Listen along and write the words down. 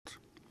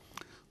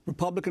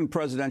Republican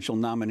presidential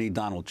nominee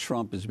Donald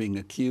Trump is being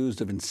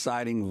accused of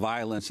inciting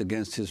violence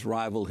against his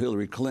rival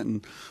Hillary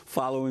Clinton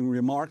following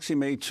remarks he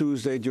made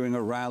Tuesday during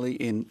a rally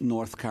in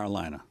North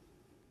Carolina.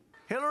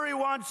 Hillary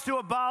wants to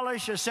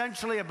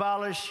essentially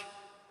abolish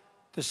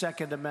the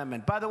Second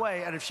Amendment. By the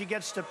way, and if she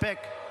gets to pick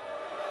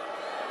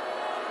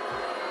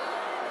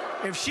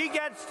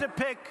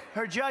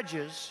her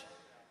judges,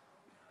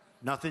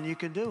 nothing you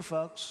can do,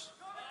 folks.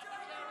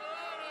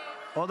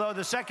 Although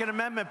the Second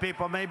Amendment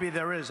people, maybe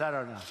there is, I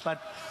don't know.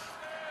 But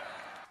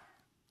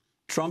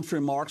Trump's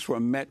remarks were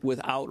met with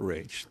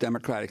outrage.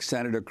 Democratic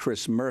Senator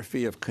Chris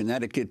Murphy of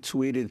Connecticut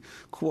tweeted,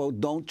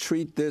 quote, "Don't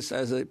treat this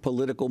as a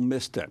political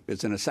misstep.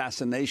 It's an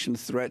assassination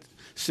threat,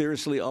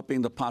 seriously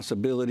upping the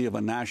possibility of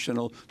a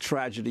national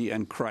tragedy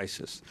and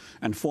crisis."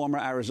 And former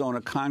Arizona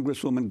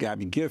Congresswoman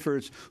Gabby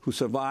Giffords, who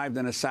survived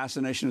an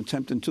assassination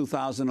attempt in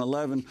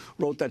 2011,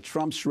 wrote that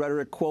Trump's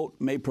rhetoric, quote,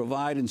 "may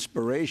provide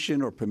inspiration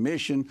or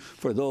permission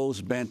for those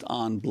bent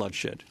on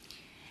bloodshed."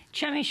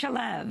 Chemi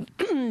Shalev,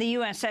 the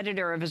U.S.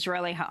 editor of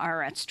Israeli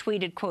Haaretz,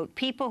 tweeted, quote,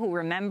 "People who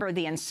remember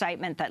the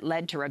incitement that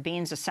led to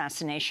Rabin's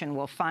assassination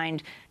will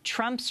find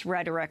Trump's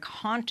rhetoric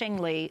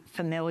hauntingly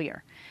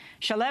familiar."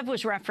 Shalev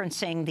was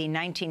referencing the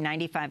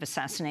 1995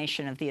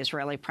 assassination of the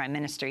Israeli Prime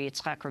Minister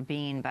Yitzhak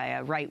Rabin by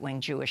a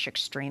right-wing Jewish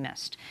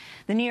extremist.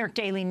 The New York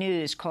Daily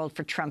News called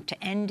for Trump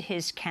to end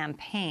his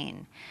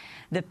campaign.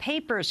 The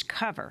paper's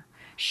cover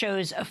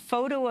shows a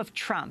photo of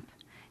Trump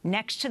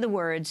next to the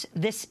words,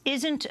 "This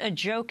isn't a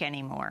joke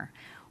anymore."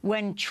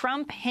 When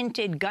Trump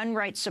hinted gun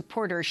rights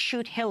supporters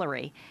shoot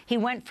Hillary, he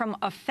went from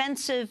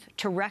offensive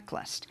to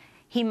reckless.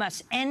 He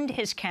must end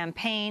his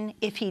campaign.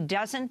 If he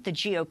doesn't, the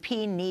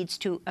GOP needs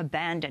to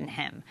abandon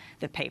him,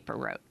 the paper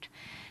wrote.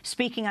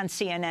 Speaking on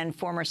CNN,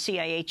 former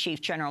CIA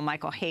Chief General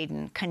Michael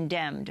Hayden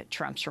condemned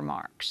Trump's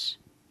remarks.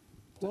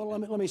 Well,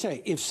 let me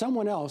say, if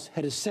someone else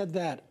had said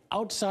that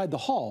outside the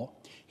hall,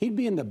 he'd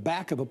be in the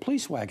back of a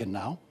police wagon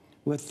now,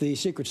 with the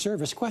Secret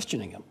Service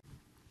questioning him.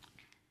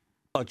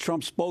 A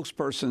Trump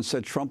spokesperson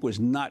said Trump was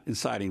not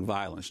inciting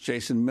violence.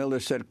 Jason Miller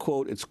said,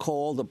 quote, "It's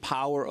called the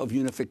power of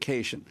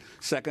unification.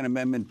 Second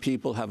Amendment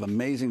people have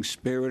amazing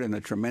spirit and are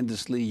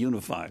tremendously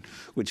unified,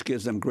 which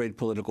gives them great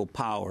political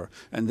power.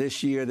 And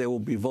this year they will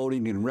be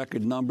voting in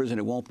record numbers, and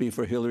it won't be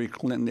for Hillary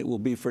Clinton. It will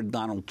be for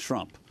Donald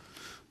Trump."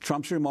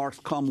 Trump's remarks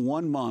come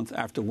 1 month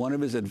after one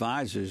of his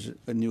advisors,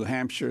 a New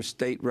Hampshire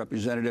State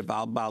Representative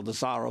Al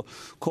Baldessaro,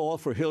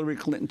 called for Hillary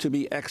Clinton to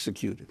be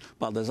executed.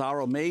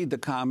 Baldessaro made the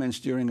comments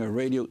during a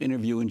radio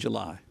interview in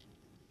July.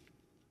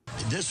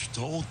 This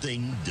whole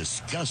thing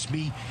disgusts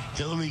me.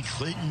 Hillary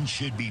Clinton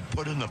should be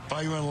put in the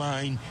firing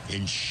line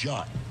and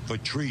shot for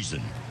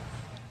treason.